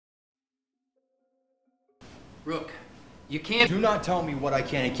Rook, you can't... Do not tell me what I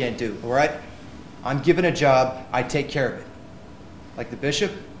can and can't do, all right? I'm given a job, I take care of it. Like the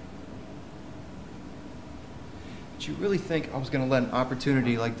bishop? Did you really think I was gonna let an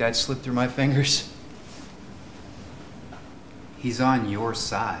opportunity like that slip through my fingers? He's on your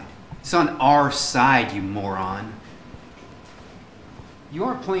side. He's on our side, you moron. You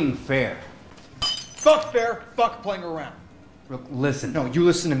aren't playing fair. Fuck fair, fuck playing around. Rook, listen. No, you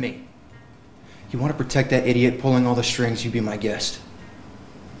listen to me. You want to protect that idiot pulling all the strings, you be my guest.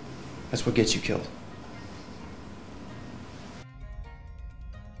 That's what gets you killed.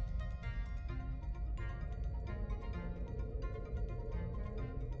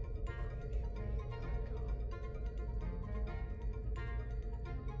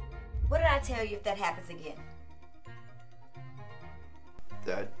 What did I tell you if that happens again?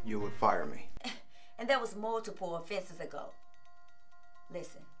 That you would fire me. And that was multiple offenses ago.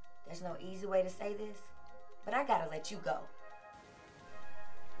 Listen, there's no easy way to say this, but I gotta let you go.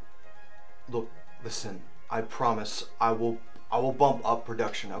 Look, listen, I promise I will bump up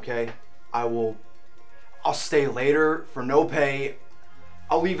production, okay? I'll stay later for no pay.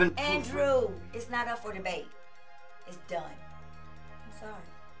 I'll even... Andrew, it's not up for debate. It's done. I'm sorry.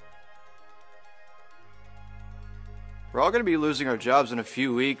 We're all gonna be losing our jobs in a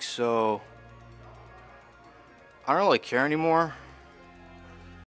few weeks, so I don't really care anymore.